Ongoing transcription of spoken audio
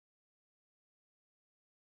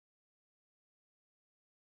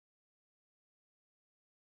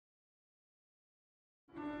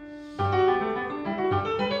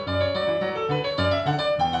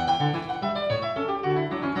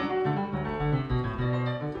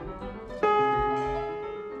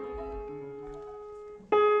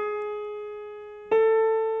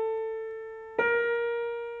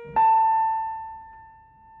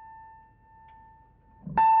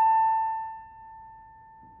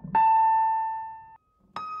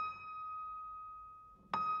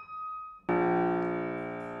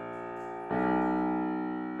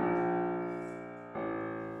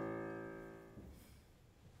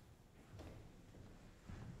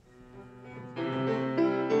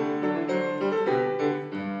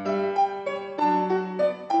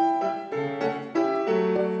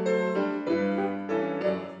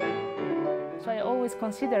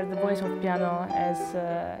consider the voice of piano as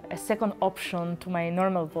a second option to my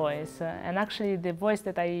normal voice, and actually the voice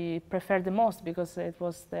that I prefer the most, because it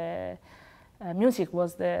was the music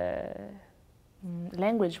was the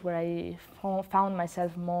language where I found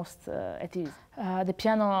myself most at ease. The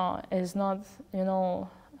piano is not,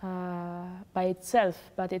 by itself,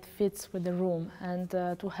 but it fits with the room, and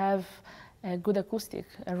to have a good acoustic,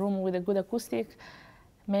 a room with a good acoustic,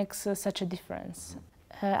 makes such a difference.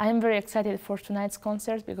 I'm very excited for tonight's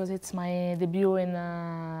concert because it's my debut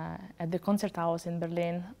at the Konzerthaus in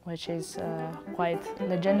Berlin, which is quite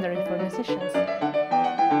legendary for musicians.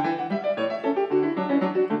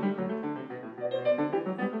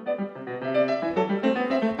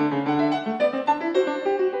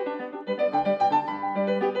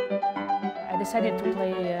 I decided to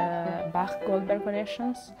play Bach Goldberg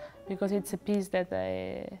Variations because it's a piece that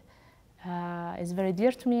is very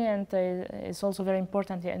dear to me, and is also very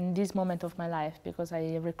important in this moment of my life because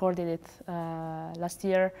I recorded it last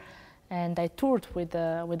year and I toured with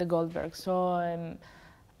the Goldberg. So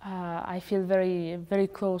I feel very, very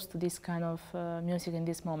close to this kind of music in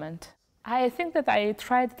this moment. I think that I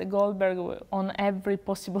tried the Goldberg on every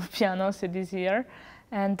possible piano this year,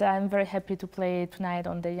 and I'm very happy to play tonight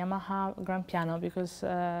on the Yamaha grand piano because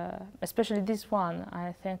especially this one,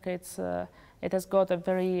 I think it has got a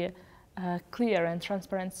very clear and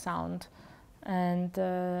transparent sound, and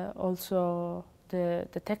also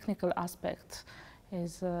the technical aspect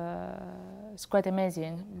is quite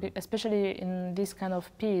amazing, especially in this kind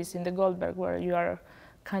of piece in the Goldberg where you are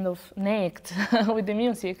kind of naked with the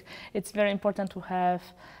music. It's very important to have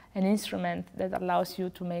an instrument that allows you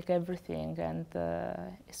to make everything and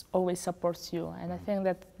always supports you, and I think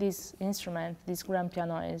that this instrument, this grand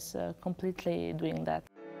piano, is completely doing that.